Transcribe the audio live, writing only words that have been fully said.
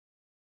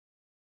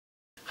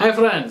Hi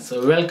friends,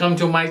 welcome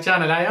to my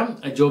channel. I am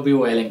Joby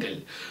Wailengal.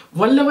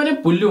 വല്ലവനെ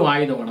പുല്ലും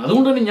ആയുധമാണ്.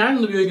 അതുകൊണ്ട് തന്നെ ഞാൻ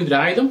ഇന്ന് ഉപയോഗിക്കുന്ന ഒരു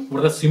ആയുധം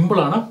വളരെ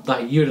സിമ്പിളാണ്.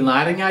 ഈ ഒരു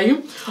നാരങ്ങായും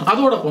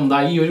അതോടൊപ്പം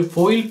ഈ ഒരു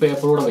ഫോയിൽ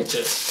പേപ്പറോടെ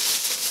വെച്ച്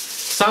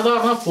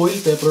സാധാരണ ഫോയിൽ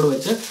പേപ്പറോട്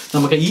വെച്ച്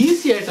നമുക്ക്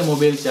ഈസി ആയിട്ട്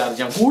മൊബൈൽ ചാർജ്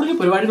ചെയ്യാം. കൂടുതൽ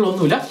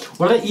പരിപാടികളൊന്നുമില്ല,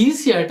 വളരെ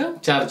ഈസി ആയിട്ട്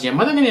ചാർജ് ചെയ്യാം.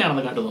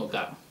 അതെങ്ങനെയാണെന്ന് കണ്ടു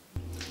നോക്കാം.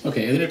 ഓക്കെ,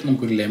 ഇതിനായിട്ട്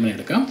നമുക്കൊരു ലെമൺ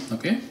എടുക്കാം.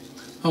 ഓക്കെ,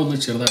 അതൊന്ന്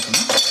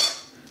ചെറുതാക്കണം,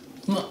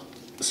 ഒന്ന്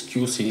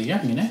സ്ക്യൂസ്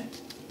ചെയ്യുക ഇങ്ങനെ.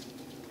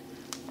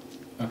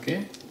 ഓക്കെ,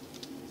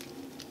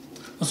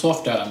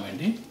 സോഫ്റ്റ് ആകാൻ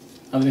വേണ്ടി.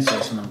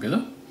 അതിനുശേഷം നമുക്കിത്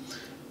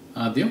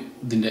ആദ്യം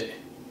ഇതിൻ്റെ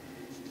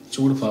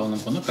ചൂട് ഭാഗം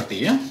നമുക്കൊന്ന് കട്ട്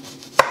ചെയ്യാം.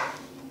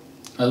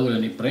 അതുപോലെ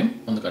തന്നെ ഇപ്പറയും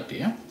ഒന്ന് കട്ട്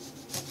ചെയ്യാം.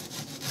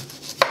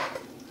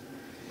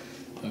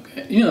 ഓക്കെ,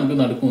 ഇനി നമുക്ക്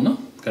നടുക്കൊന്ന്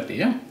കട്ട്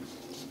ചെയ്യാം.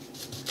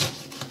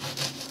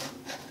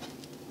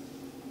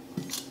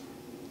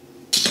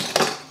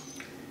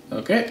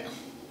 ഓക്കെ,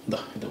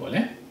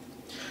 ഇതുപോലെ.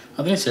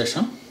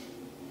 അതിനുശേഷം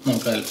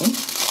നമുക്ക് അല്പം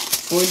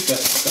ഫോയിൽ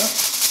പേപ്പർ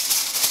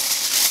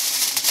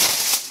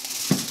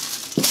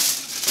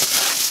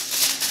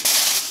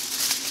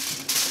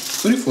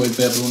ഒരു ഫോയിൽ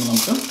പേപ്പർ കൊണ്ട്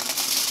നമുക്ക്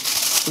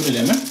ഒരു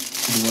ലെമൺ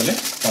ഇതുപോലെ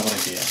കവർ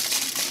ചെയ്യാം.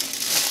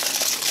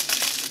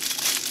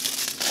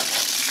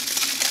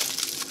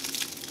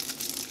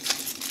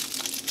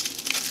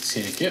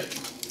 ശരിക്ക്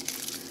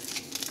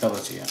കവർ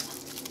ചെയ്യാം.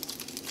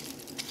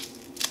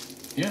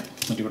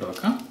 എന്നിട്ട് ഇവിടെ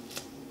വെക്കാം.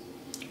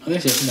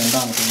 അതിനുശേഷം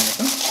രണ്ടാമത്തെ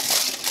നമുക്ക്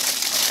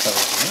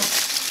കവർ ചെയ്യാം.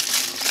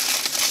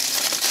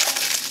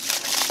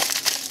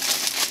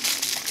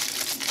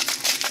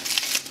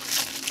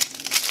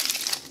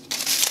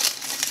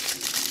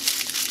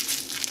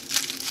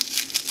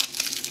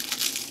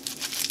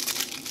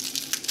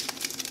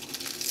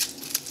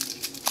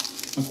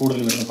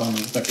 കൂടുതൽ വരുന്ന ഭാഗം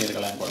നമുക്ക് കട്ട് ചെയ്ത്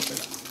കളയാൻ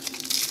കുഴപ്പമില്ല.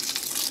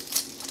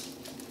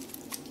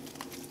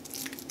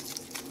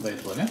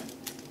 ഇതുപോലെ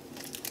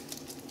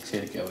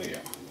ശരിക്കും കവർ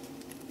ചെയ്യാം.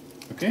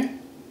 ഓക്കെ,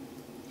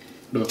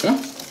 ഇവിടെ വെക്കാം.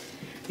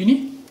 ഇനി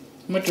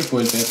മറ്റൊരു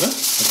ഫോയിൽ പേപ്പർ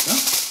എടുക്കാം.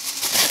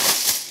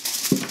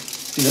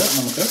 ഇത്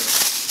നമുക്ക്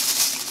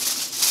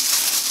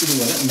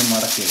ഇതുപോലെ ഒന്ന്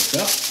മടക്കി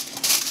എടുക്കുക.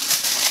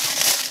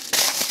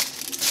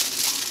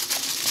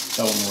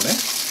 ഒന്നുകൂടെ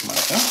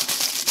മടക്കാം.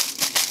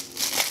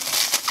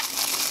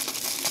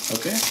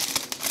 ഓക്കെ,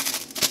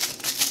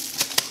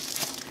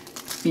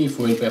 ഈ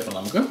ഫോയിൽ പേപ്പർ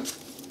നമുക്ക്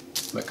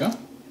വെക്കാം.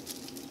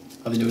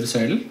 അതിൻ്റെ ഒരു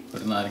സൈഡിൽ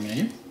ഒരു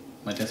നാരങ്ങയും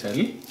മറ്റേ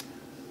സൈഡിൽ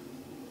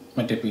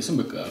മറ്റേ പീസും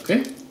വെക്കുക. ഓക്കെ,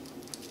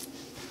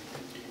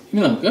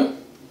 ഇനി നമുക്ക്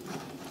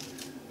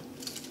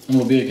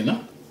നമ്മൾ ഉപയോഗിക്കുന്ന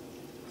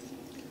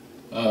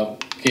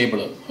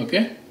കേബിള്.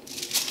 ഓക്കെ,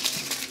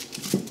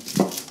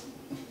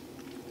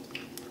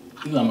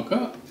 ഇത് നമുക്ക്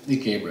ഈ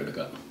കേബിൾ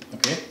എടുക്കാം.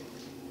 ഓക്കെ,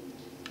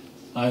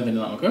 ആദ്യം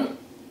തന്നെ നമുക്ക്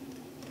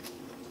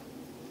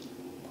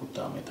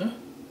കുത്താമത്ത്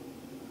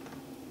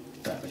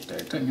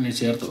ഡയറക്റ്റായിട്ട് ഇങ്ങനെ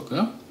ചേർത്ത്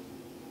വെക്കുക.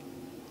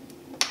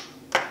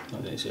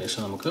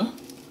 അതിനുശേഷം നമുക്ക്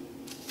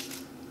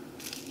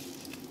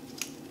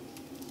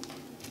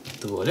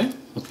ഇതുപോലെ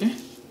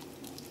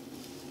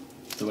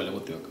ഇതുപോലെ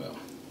കുത്തി വെക്കുക.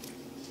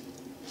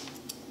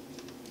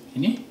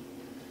 ഇനി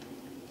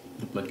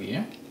ഇത് പ്ലഗ്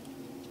ചെയ്യാം.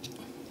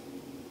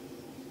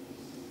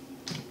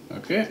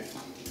 ഓക്കെ,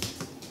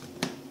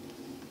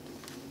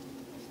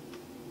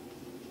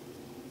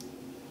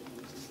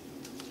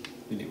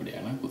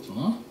 ഇതിവിടെയാണ്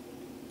കുത്തുന്നത്.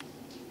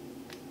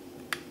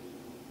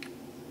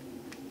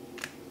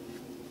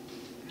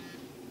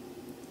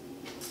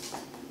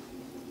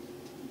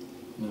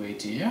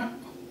 വെയിറ്റ് ചെയ്യുക.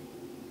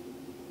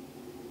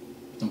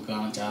 നമുക്ക്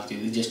കാണാൻ ചാർജ്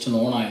ചെയ്ത് ജസ്റ്റ് ഒന്ന്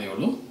ഓൺ ആയതേ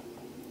ഉള്ളൂ.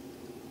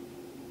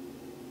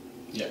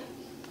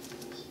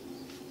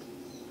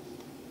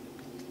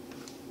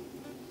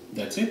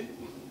 That's it.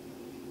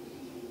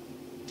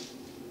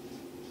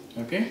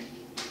 ഓക്കെ,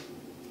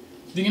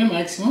 ഇതിങ്ങനെ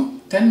മാക്സിമം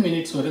 10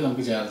 മിനിറ്റ്സ് വരെ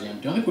നമുക്ക് ചാർജ് ചെയ്യാൻ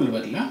പറ്റും. അത് കൂടുതൽ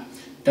പറ്റില്ല,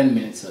 10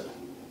 മിനിറ്റ്സ്.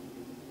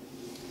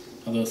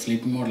 അത്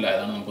സ്ലീപ്പിംഗ്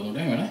മോഡിലായതാണ്.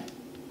 നമുക്കൊന്നുകൂടെ വേണേ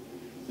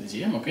ഇത്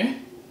ചെയ്യാം. Okay,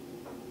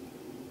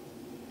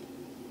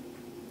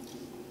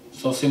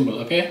 so simple.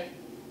 Okay,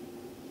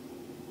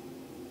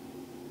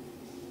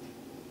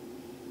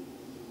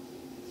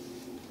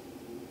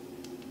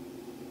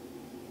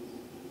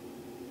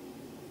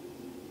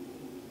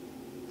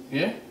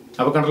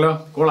 അപ്പൊ കണ്ടല്ലോ,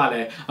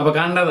 കൊള്ളാല്ലേ? അപ്പൊ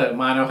കണ്ടത്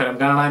മനോഹരം,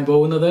 കാണാൻ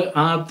പോകുന്നത്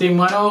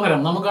അതിമനോഹരം.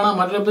 നമുക്ക് കാണാം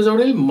മറ്റൊരു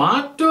എപ്പിസോഡിൽ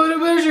മറ്റൊരു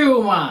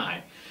വിഷയവുമായി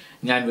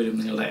ഞാൻ വരും.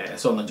 നിങ്ങളുടെ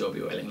സ്വന്തം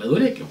ജോബി അല്ലെങ്കിൽ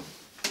അതുവരേക്കും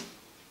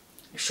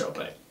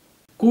ഷോപ്പായി.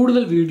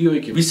 കൂടുതൽ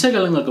വീഡിയോയ്ക്കും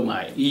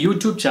വിശകലനങ്ങൾക്കുമായി ഈ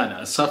യൂട്യൂബ്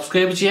ചാനൽ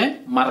സബ്സ്ക്രൈബ് ചെയ്യാൻ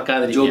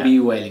മറക്കാതെ. ജോബി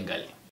വയലിങ്കൽ.